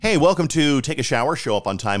Hey, welcome to Take a Shower, Show Up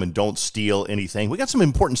on Time, and Don't Steal Anything. We got some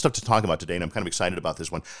important stuff to talk about today, and I'm kind of excited about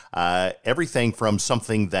this one. Everything from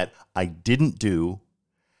something that I didn't do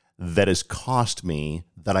that has cost me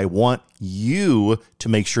that I want you to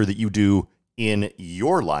make sure that you do in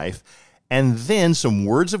your life, and then some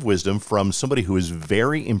words of wisdom from somebody who is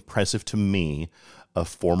very impressive to me, a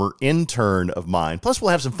former intern of mine. Plus,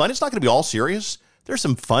 we'll have some fun. It's not going to be all serious. There's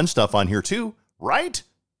some fun stuff on here too, right?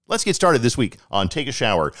 Let's get started this week on Take a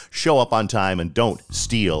Shower, Show Up on Time, and Don't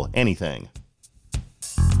Steal Anything.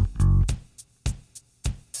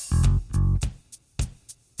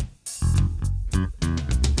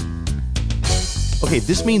 Okay,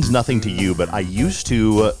 this means nothing to you, but I used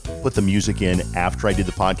to put the music in after I did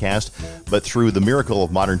the podcast, but through the miracle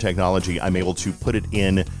of modern technology, I'm able to put it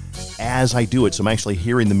in as I do it. So I'm actually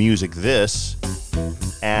hearing the music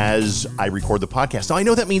as I record the podcast. Now, I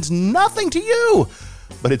know that means nothing to you,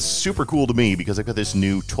 but it's super cool to me because I've got this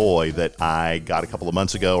new toy that I got a couple of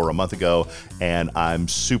months ago or a month ago, and I'm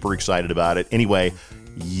super excited about it. Anyway,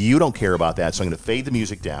 you don't care about that, so I'm going to fade the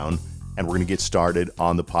music down, and we're going to get started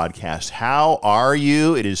on the podcast. How are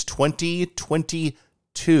you? It is 2022.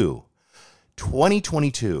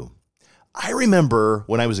 2022. I remember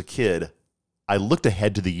when I was a kid, I looked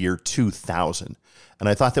ahead to the year 2000, and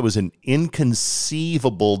I thought that was an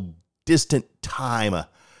inconceivable, distant time.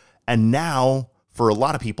 And now, for a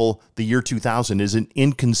lot of people, the year 2000 is an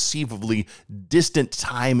inconceivably distant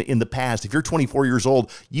time in the past. If you're 24 years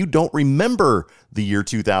old, you don't remember the year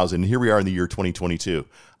 2000. Here we are in the year 2022.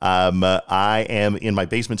 I am in my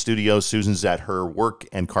basement studio. Susan's at her work,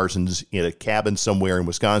 and Carson's in a cabin somewhere in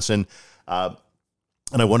Wisconsin. And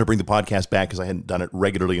I want to bring the podcast back because I hadn't done it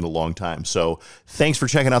regularly in a long time. So thanks for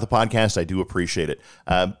checking out the podcast. I do appreciate it.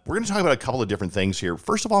 We're going to talk about a couple of different things here.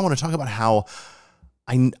 First of all, I want to talk about how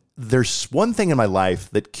there's one thing in my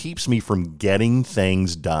life that keeps me from getting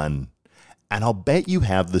things done. And I'll bet you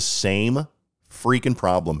have the same freaking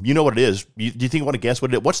problem. You know what it is. Do you think you want to guess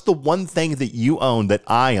what it is? What's the one thing that you own, that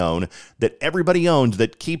I own, that everybody owns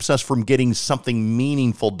that keeps us from getting something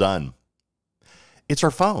meaningful done? It's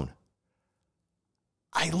our phone.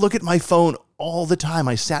 I look at my phone all the time.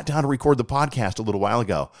 I sat down to record the podcast a little while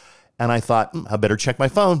ago, and I thought, I better check my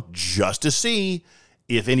phone just to see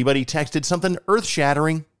if anybody texted something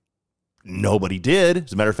earth-shattering. Nobody did.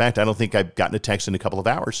 As a matter of fact, I don't think I've gotten a text in a couple of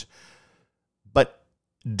hours. But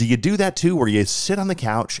do you do that too, where you sit on the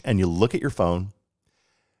couch and you look at your phone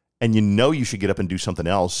and you know you should get up and do something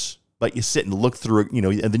else, but you sit and look through it,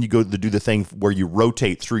 and then you go to do the thing where you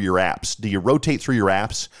rotate through your apps. Do you rotate through your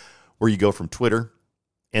apps where you go from Twitter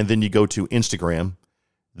and then you go to Instagram,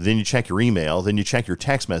 then you check your email, then you check your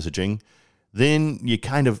text messaging, then you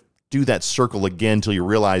kind of do that circle again until you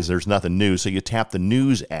realize there's nothing new. So you tap the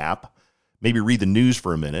news app, maybe read the news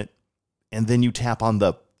for a minute, and then you tap on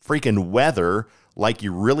the freaking weather like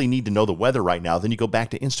you really need to know the weather right now. Then you go back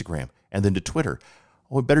to Instagram and then to Twitter.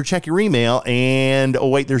 Oh, I better check your email. And, oh,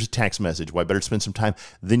 wait, there's a text message. Well, I better spend some time.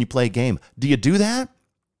 Then you play a game. Do you do that?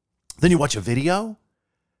 Then you watch a video?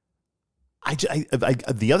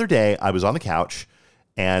 The other day, I was on the couch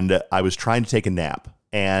and I was trying to take a nap.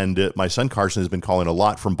 And my son Carson has been calling a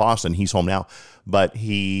lot from Boston. He's home now, but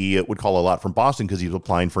he would call a lot from Boston because he was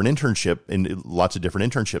applying for an internship in lots of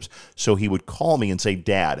different internships. So he would call me and say,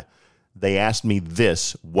 Dad, they asked me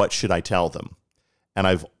this. What should I tell them? And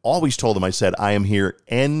I've always told him, I said, I am here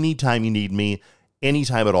anytime you need me,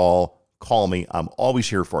 anytime at all. Call me. I'm always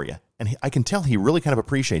here for you. And I can tell he really kind of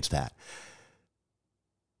appreciates that.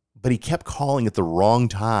 But he kept calling at the wrong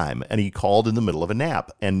time, and he called in the middle of a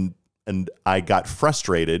nap. And I got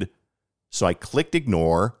frustrated, so I clicked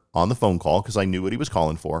ignore on the phone call because I knew what he was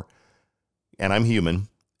calling for, and I'm human,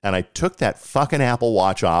 and I took that fucking Apple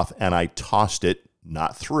Watch off, and I tossed it,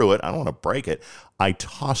 not threw it, I don't want to break it, I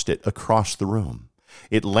tossed it across the room.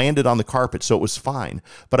 It landed on the carpet, so it was fine,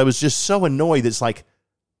 but I was just so annoyed. It's like,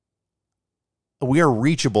 we are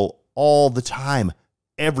reachable all the time,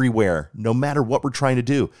 everywhere, no matter what we're trying to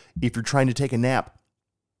do. If you're trying to take a nap,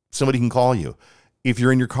 somebody can call you. If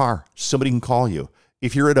you're in your car, somebody can call you.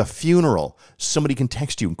 If you're at a funeral, somebody can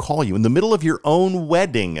text you and call you. In the middle of your own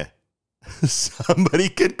wedding, somebody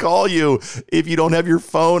could call you if you don't have your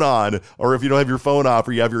phone on, or if you don't have your phone off,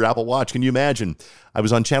 or you have your Apple Watch. Can you imagine? I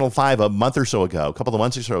was on Channel 5 a couple of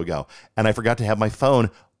months or so ago, and I forgot to have my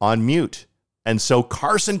phone on mute. And so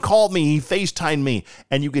Carson called me, he FaceTimed me,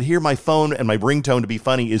 and you could hear my phone, and my ringtone, to be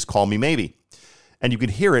funny, is Call Me Maybe. And you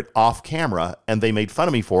could hear it off camera, and they made fun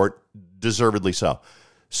of me for it, deservedly so.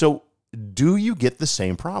 So do you get the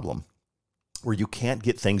same problem where you can't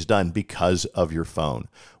get things done because of your phone?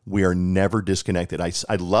 We are never disconnected.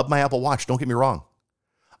 I love my Apple Watch. Don't get me wrong.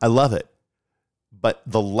 I love it. But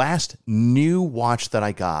the last new watch that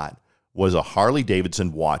I got was a Harley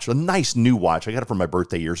Davidson watch, a nice new watch. I got it for my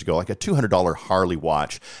birthday years ago, like a $200 Harley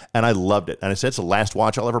watch, and I loved it. And I said, it's the last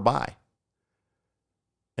watch I'll ever buy,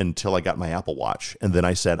 until I got my Apple Watch. And then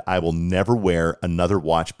I said, I will never wear another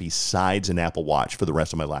watch besides an Apple Watch for the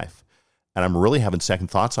rest of my life. And I'm really having second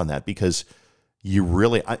thoughts on that, because you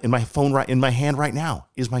really, in my phone, right in my hand right now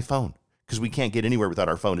is my phone, because we can't get anywhere without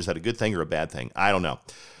our phone. Is that a good thing or a bad thing? I don't know.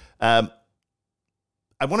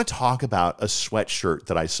 I want to talk about a sweatshirt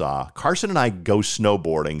that I saw. Carson and I go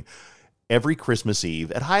snowboarding every Christmas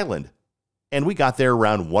Eve at Highland. And we got there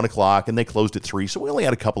around 1 o'clock, and they closed at 3. So we only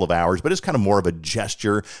had a couple of hours, but it's kind of more of a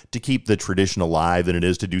gesture to keep the tradition alive than it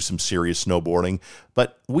is to do some serious snowboarding.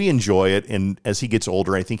 But we enjoy it. And as he gets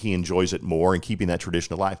older, I think he enjoys it more and keeping that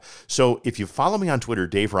tradition alive. So if you follow me on Twitter,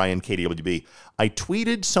 Dave Ryan, KDWB, I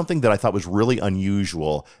tweeted something that I thought was really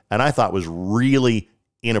unusual and I thought was really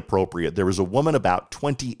inappropriate. There was a woman about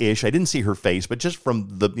 20-ish. I didn't see her face, but just from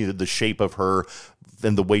the shape of her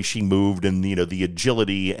and the way she moved and the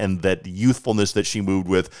agility and that youthfulness that she moved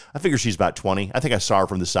with, I figure she's about 20. I think I saw her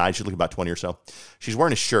from the side. She looked about 20 or so. She's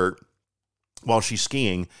wearing a shirt while she's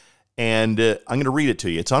skiing, and I'm going to read it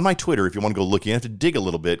to you. It's on my Twitter if you want to go look. You have to dig a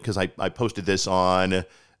little bit, because I posted this on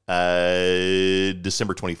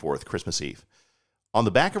December 24th, Christmas Eve. On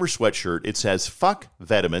the back of her sweatshirt, it says, fuck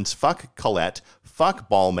Vetements, fuck Colette, fuck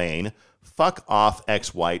Balmain, fuck Off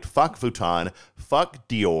X White, fuck Vuitton, fuck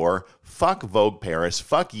Dior, fuck Vogue Paris,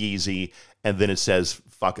 fuck Yeezy, and then it says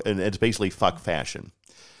fuck, and it's basically fuck fashion.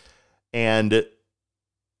 And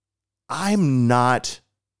I'm not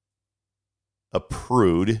a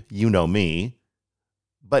prude, you know me,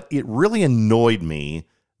 but it really annoyed me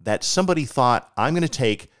that somebody thought, I'm going to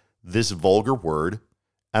take this vulgar word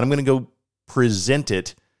and I'm going to go present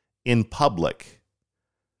it in public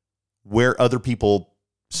where other people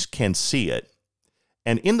can see it.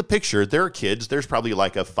 And in the picture, there are kids. There's probably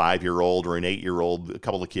like a 5-year-old or an 8-year-old, a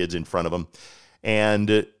couple of kids in front of them.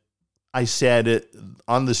 And I said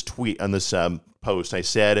on this tweet, on this post, I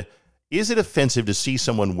said, is it offensive to see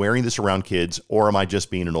someone wearing this around kids, or am I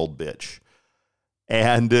just being an old bitch?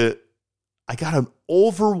 And I got an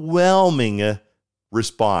overwhelming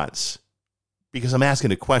response, because I'm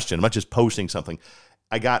asking a question. I'm not just posting something.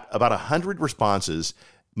 I got about 100 responses.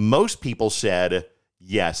 Most people said,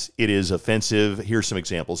 yes, it is offensive. Here's some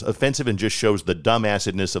examples. Offensive and just shows the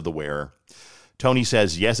dumbassedness of the wearer. Tony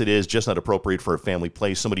says, yes, it is, just not appropriate for a family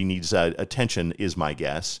place. Somebody needs attention, is my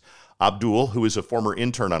guess. Abdul, who is a former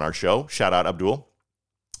intern on our show, shout out Abdul.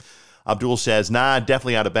 Abdul says, nah,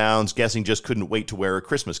 definitely out of bounds. Guessing just couldn't wait to wear a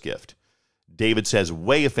Christmas gift. David says,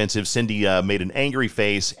 way offensive. Cindy made an angry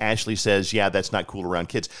face. Ashley says, yeah, that's not cool around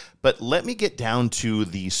kids. But let me get down to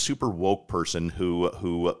the super woke person who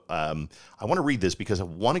I want to read this, because I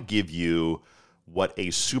want to give you what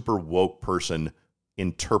a super woke person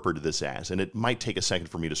interpreted this as. And it might take a second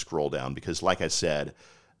for me to scroll down, because like I said,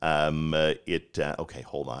 okay,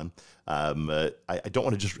 hold on. I don't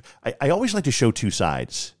want to just, I always like to show two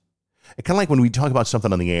sides. Kind of like when we talk about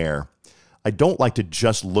something on the air, I don't like to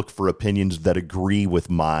just look for opinions that agree with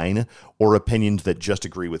mine or opinions that just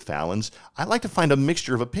agree with Fallon's. I like to find a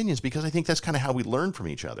mixture of opinions, because I think that's kind of how we learn from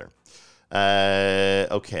each other.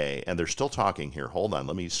 Okay, and they're still talking here. Hold on,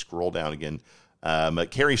 let me scroll down again.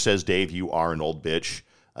 Carrie says, Dave, you are an old bitch.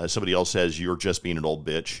 Somebody else says, you're just being an old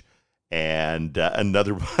bitch. And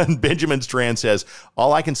another one, Benjamin Strand says,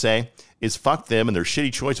 all I can say is fuck them and their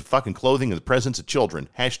shitty choice of fucking clothing in the presence of children.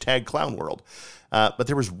 Hashtag clown world. But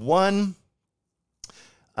there was one...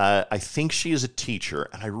 I think she is a teacher,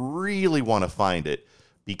 and I really want to find it,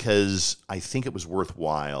 because I think it was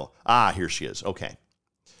worthwhile. Ah, here she is. Okay.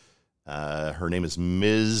 Her name is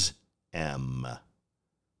Ms. M.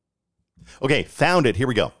 Okay, found it. Here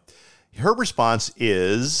we go. Her response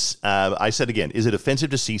is, I said again, is it offensive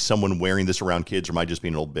to see someone wearing this around kids, or am I just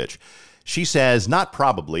being an old bitch? She says, not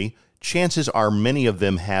probably. Chances are many of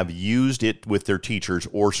them have used it with their teachers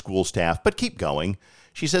or school staff, but keep going.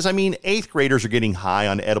 She says, I mean, 8th graders are getting high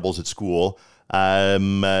on edibles at school,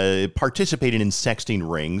 participating in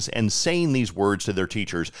sexting rings and saying these words to their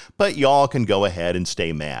teachers, but y'all can go ahead and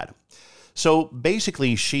stay mad. So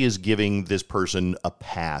basically, she is giving this person a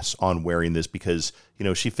pass on wearing this, because,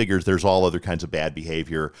 she figures there's all other kinds of bad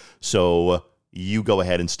behavior. So you go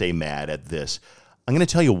ahead and stay mad at this. I'm going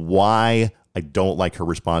to tell you why I don't like her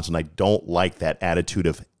response, and I don't like that attitude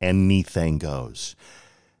of anything goes.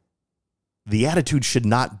 The attitude should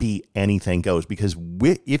not be anything goes, because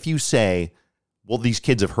if you say, well, these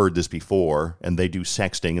kids have heard this before and they do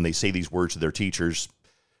sexting and they say these words to their teachers,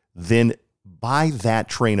 then by that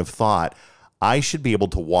train of thought, I should be able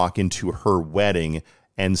to walk into her wedding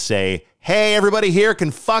and say, hey, everybody here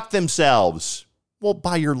can fuck themselves. Well,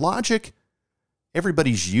 by your logic,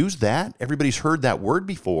 everybody's used that. Everybody's heard that word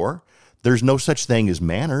before. There's no such thing as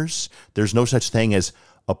manners. There's no such thing as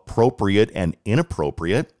appropriate and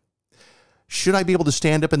inappropriate. Should I be able to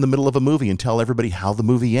stand up in the middle of a movie and tell everybody how the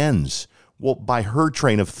movie ends? Well, by her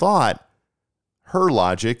train of thought, her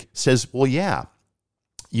logic says, well, yeah,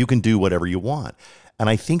 you can do whatever you want. And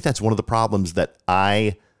I think that's one of the problems that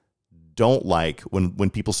I don't like when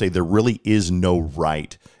people say there really is no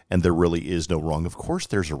right and there really is no wrong. Of course,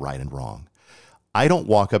 there's a right and wrong. I don't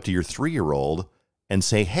walk up to your 3-year-old and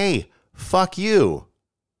say, hey, fuck you.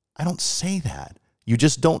 I don't say that. You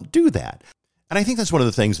just don't do that. And I think that's one of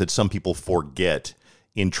the things that some people forget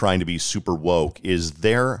in trying to be super woke is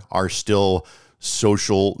there are still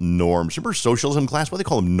social norms. Remember socialism class? What do they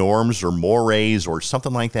call them? Norms or mores or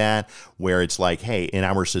something like that, where it's like, hey, in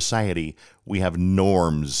our society, we have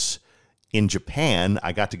norms. In Japan,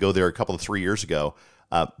 I got to go there a couple of 3 years ago.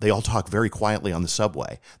 They all talk very quietly on the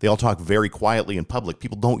subway. They all talk very quietly in public.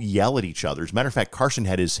 People don't yell at each other. As a matter of fact, Carson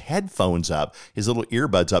had his headphones up, his little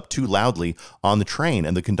earbuds up too loudly on the train,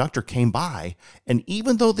 and the conductor came by, and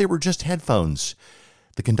even though they were just headphones,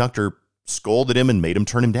 the conductor scolded him and made him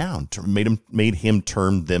turn him down, made him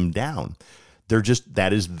turn them down.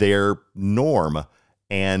 That is their norm.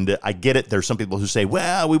 And I get it. There's some people who say,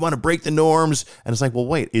 well, we want to break the norms. And it's like, well,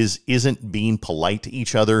 wait, isn't being polite to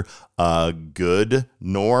each other a good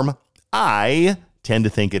norm? I tend to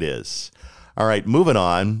think it is. All right, moving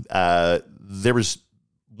on. There was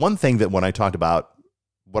one thing that when I talked about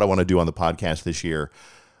what I want to do on the podcast this year,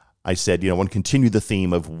 I said, I want to continue the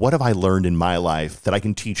theme of what have I learned in my life that I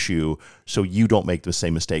can teach you so you don't make the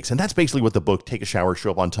same mistakes. And that's basically what the book, Take a Shower,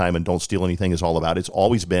 Show Up on Time, and Don't Steal Anything is all about. It's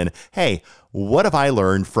always been, hey, what have I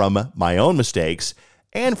learned from my own mistakes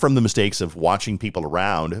and from the mistakes of watching people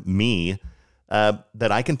around me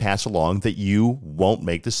that I can pass along that you won't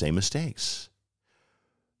make the same mistakes.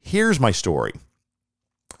 Here's my story.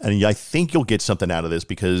 And I think you'll get something out of this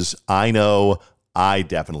because I know I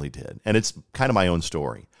definitely did. And it's kind of my own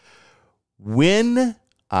story. When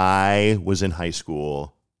I was in high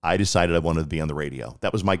school, I decided I wanted to be on the radio.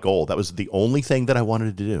 That was my goal. That was the only thing that I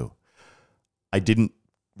wanted to do. I didn't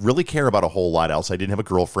really care about a whole lot else. I didn't have a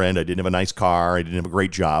girlfriend. I didn't have a nice car. I didn't have a great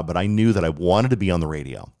job, but I knew that I wanted to be on the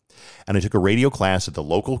radio. And I took a radio class at the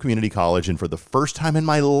local community college, and for the first time in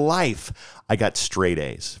my life, I got straight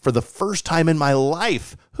A's. For the first time in my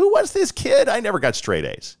life. Who was this kid? I never got straight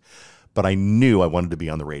A's. But I knew I wanted to be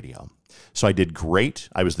on the radio. So I did great.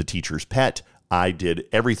 I was the teacher's pet. I did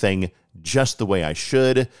everything just the way I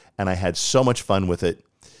should, and I had so much fun with it,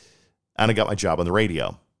 and I got my job on the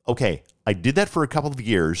radio. Okay, I did that for a couple of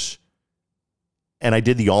years, and I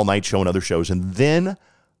did the all-night show and other shows, and then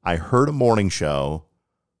I heard a morning show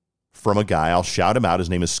from a guy. I'll shout him out. His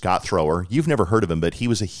name is Scott Thrower. You've never heard of him, but he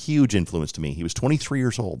was a huge influence to me. He was 23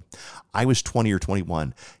 years old. I was 20 or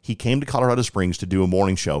 21. He came to Colorado Springs to do a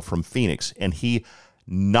morning show from Phoenix, and he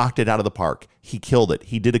knocked it out of the park. He killed it.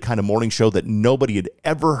 He did a kind of morning show that nobody had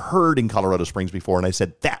ever heard in Colorado Springs before, and I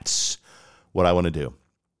said, that's what I want to do.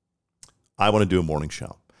 I want to do a morning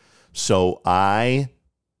show. So I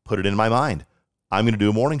put it in my mind. I'm going to do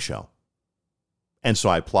a morning show. And so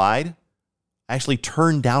I applied. I actually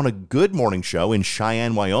turned down a good morning show in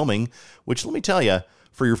Cheyenne, Wyoming, which let me tell you,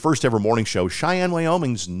 for your first ever morning show, Cheyenne,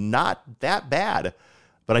 Wyoming's not that bad.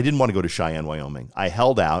 But I didn't want to go to Cheyenne, Wyoming. I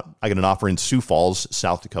held out. I got an offer in Sioux Falls,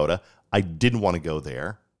 South Dakota. I didn't want to go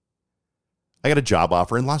there. I got a job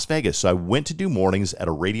offer in Las Vegas. So I went to do mornings at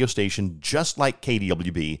a radio station just like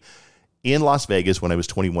KDWB in Las Vegas when I was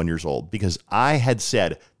 21 years old because I had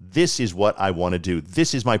said, this is what I want to do.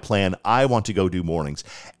 This is my plan. I want to go do mornings.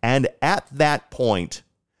 And at that point,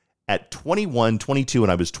 at 21, 22,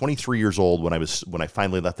 and I was 23 years old when I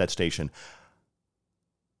finally left that station,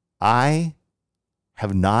 I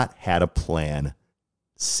have not had a plan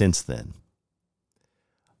since then.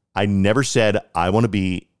 I never said I want to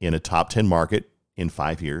be in a top 10 market in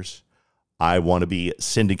 5 years. I want to be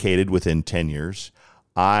syndicated within 10 years.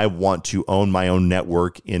 I want to own my own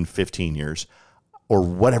network in 15 years or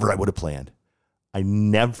whatever I would have planned. I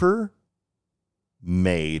never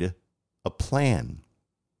made a plan.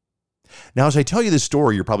 Now, as I tell you this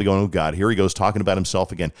story, you're probably going, oh God, here he goes talking about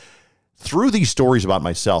himself again. Through these stories about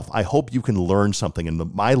myself, I hope you can learn something.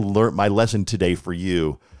 And my lesson today for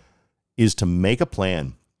you is to make a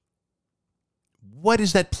plan. What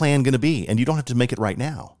is that plan going to be? And you don't have to make it right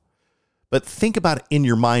now. But think about it in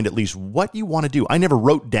your mind, at least what you want to do. I never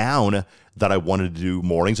wrote down that I wanted to do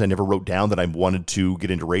mornings. I never wrote down that I wanted to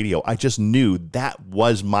get into radio. I just knew that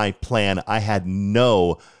was my plan. I had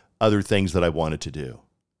no other things that I wanted to do.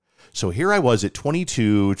 So here I was at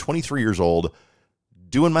 22, 23 years old,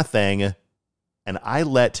 doing my thing, and I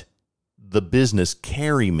let the business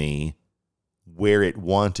carry me where it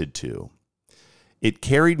wanted to. It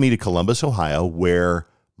carried me to Columbus, Ohio, where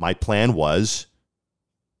my plan was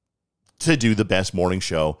to do the best morning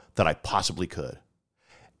show that I possibly could.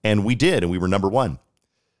 And we did, and we were number one.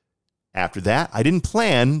 After that, I didn't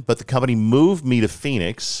plan, but the company moved me to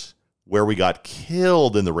Phoenix, where we got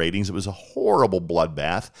killed in the ratings. It was a horrible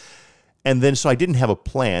bloodbath. And then, so I didn't have a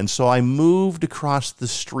plan. So I moved across the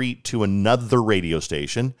street to another radio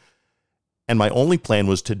station. And my only plan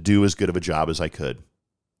was to do as good of a job as I could.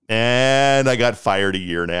 And I got fired a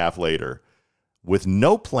year and a half later. With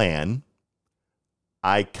no plan,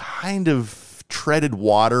 I kind of treaded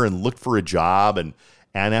water and looked for a job. And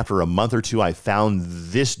after a month or two, I found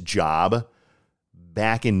this job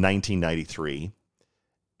back in 1993.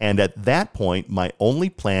 And at that point, my only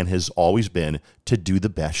plan has always been to do the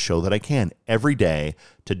best show that I can. Every day,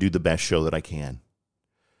 to do the best show that I can.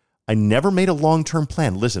 I never made a long-term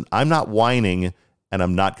plan. Listen, I'm not whining and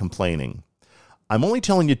I'm not complaining. I'm only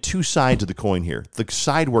telling you two sides of the coin here. The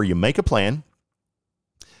side where you make a plan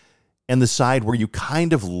and the side where you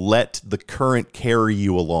kind of let the current carry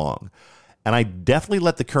you along. And I definitely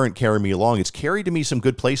let the current carry me along. It's carried me some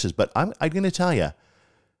good places, but I'm going to tell you,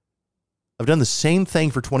 I've done the same thing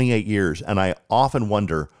for 28 years, and I often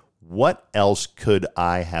wonder, what else could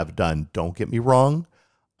I have done? Don't get me wrong.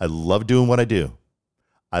 I love doing what I do.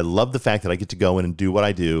 I love the fact that I get to go in and do what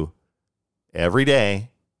I do every day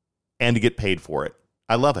and to get paid for it.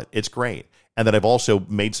 I love it. It's great. And that I've also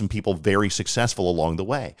made some people very successful along the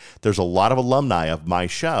way. There's a lot of alumni of my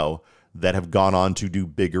show that have gone on to do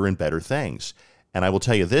bigger and better things. And I will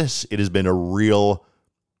tell you this, it has been a real,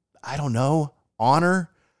 honor,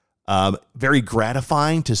 very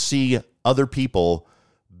gratifying to see other people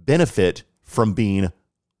benefit from being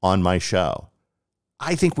on my show.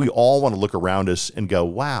 I think we all want to look around us and go,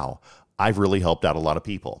 wow, I've really helped out a lot of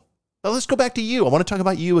people. Now let's go back to you. I want to talk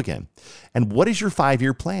about you again. And what is your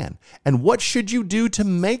 5-year plan? And what should you do to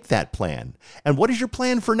make that plan? And what is your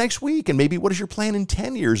plan for next week? And maybe what is your plan in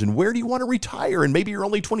 10 years? And where do you want to retire? And maybe you're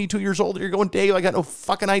only 22 years old and you're going, Dave, I got no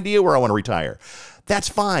fucking idea where I want to retire. That's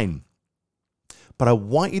fine. But I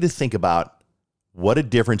want you to think about what a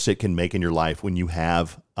difference it can make in your life when you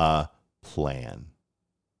have a plan.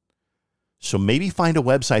 So maybe find a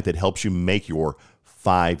website that helps you make your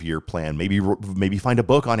 5-year plan. Maybe find a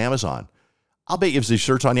book on Amazon. I'll bet you if you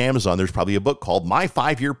search on Amazon, there's probably a book called My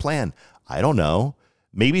 5-Year Plan. I don't know.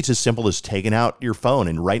 Maybe it's as simple as taking out your phone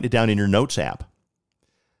and writing it down in your notes app.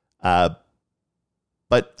 But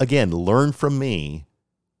again, learn from me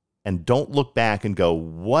and don't look back and go,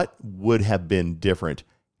 what would have been different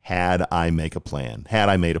had I made a plan?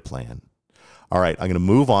 All right, I'm going to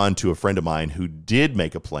move on to a friend of mine who did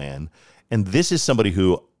make a plan. And this is somebody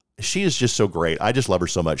who, she is just so great. I just love her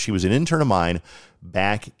so much. She was an intern of mine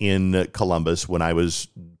back in Columbus when I was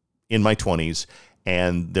in my 20s.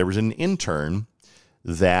 And there was an intern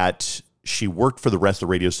that she worked for the rest of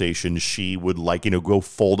the radio station. She would go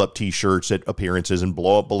fold up T-shirts at appearances and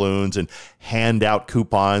blow up balloons and hand out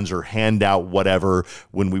coupons or hand out whatever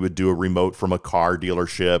when we would do a remote from a car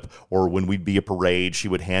dealership, or when we'd be a parade, she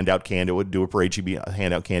would hand out candy. Would do a parade, she'd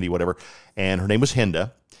hand out candy, whatever. And her name was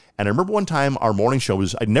Hinda. And I remember one time our morning show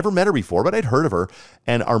was, I'd never met her before, but I'd heard of her.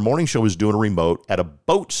 And our morning show was doing a remote at a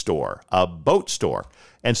boat store.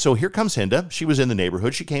 And so here comes Hinda. She was in the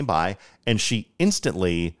neighborhood. She came by and she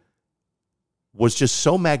instantly was just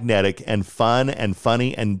so magnetic and fun and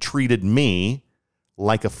funny and treated me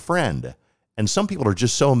like a friend. And some people are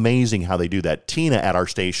just so amazing how they do that. Tina at our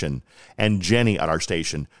station and Jenny at our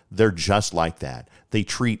station, they're just like that. They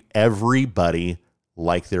treat everybody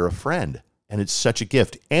like they're a friend. And it's such a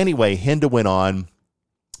gift. Anyway, Hinda went on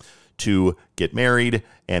to get married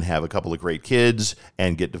and have a couple of great kids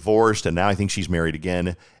and get divorced. And now I think she's married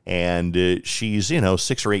again. And she's,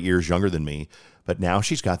 6 or 8 years younger than me. But now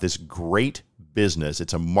she's got this great business.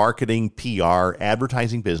 It's a marketing, PR,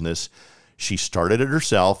 advertising business. She started it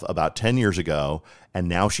herself about 10 years ago, and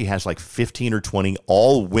now she has like 15 or 20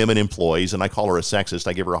 all women employees, and I call her a sexist.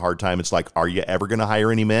 I give her a hard time. It's like, are you ever going to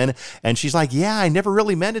hire any men? And she's like, yeah, I never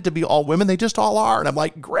really meant it to be all women. They just all are. And I'm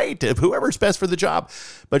like, great, whoever's best for the job.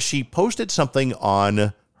 But she posted something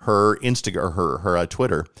on her Instagram, her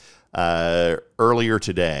Twitter earlier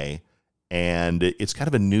today, and it's kind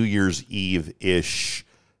of a New Year's Eve-ish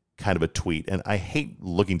kind of a tweet. And I hate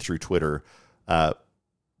looking through Twitter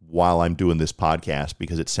while I'm doing this podcast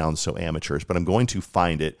because it sounds so amateurish, but I'm going to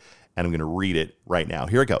find it and I'm going to read it right now.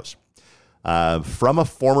 Here it goes. From a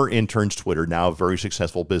former intern's Twitter, now a very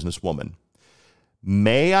successful businesswoman.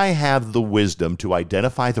 May I have the wisdom to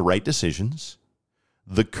identify the right decisions,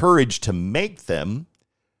 the courage to make them,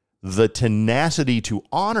 the tenacity to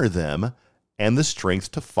honor them, and the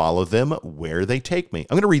strength to follow them where they take me.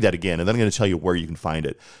 I'm going to read that again, and then I'm going to tell you where you can find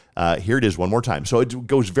it. Here it is one more time. So it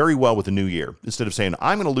goes very well with the new year. Instead of saying,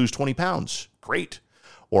 I'm going to lose 20 pounds, great.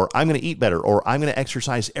 Or I'm going to eat better, or I'm going to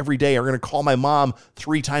exercise every day, or I'm going to call my mom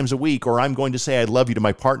 3 times a week, or I'm going to say I love you to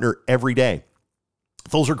my partner every day.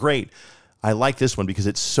 Those are great. I like this one because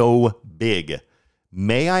it's so big.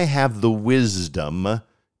 May I have the wisdom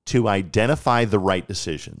to identify the right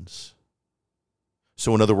decisions.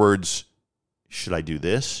 So in other words, should I do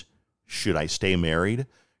this? Should I stay married?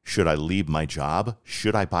 Should I leave my job?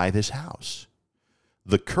 Should I buy this house?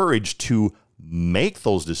 The courage to make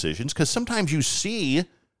those decisions, because sometimes you see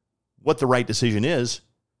what the right decision is,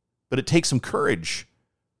 but it takes some courage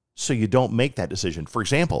so you don't make that decision. For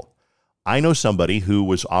example, I know somebody who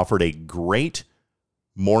was offered a great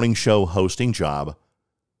morning show hosting job,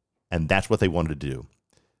 and that's what they wanted to do.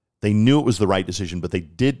 They knew it was the right decision, but they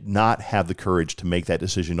did not have the courage to make that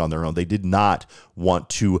decision on their own. They did not want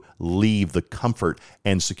to leave the comfort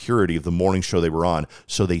and security of the morning show they were on,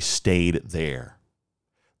 so they stayed there.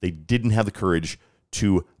 They didn't have the courage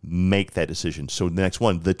to make that decision. So the next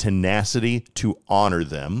one, the tenacity to honor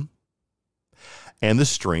them and the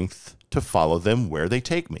strength to follow them where they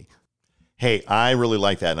take me. Hey, I really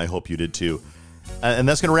like that, and I hope you did too. And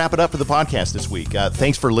that's going to wrap it up for the podcast this week.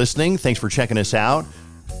 Thanks for listening. Thanks for checking us out.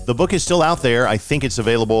 The book is still out there. I think it's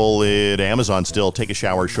available at Amazon still. Take a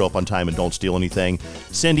shower, show up on time, and don't steal anything.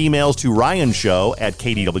 Send emails to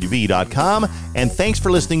ryanshow@kdwb.com. And thanks for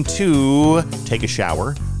listening to Take a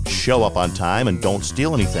Shower, Show Up on Time, and Don't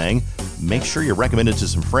Steal Anything. Make sure you recommend it to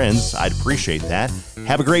some friends. I'd appreciate that.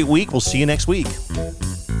 Have a great week. We'll see you next week.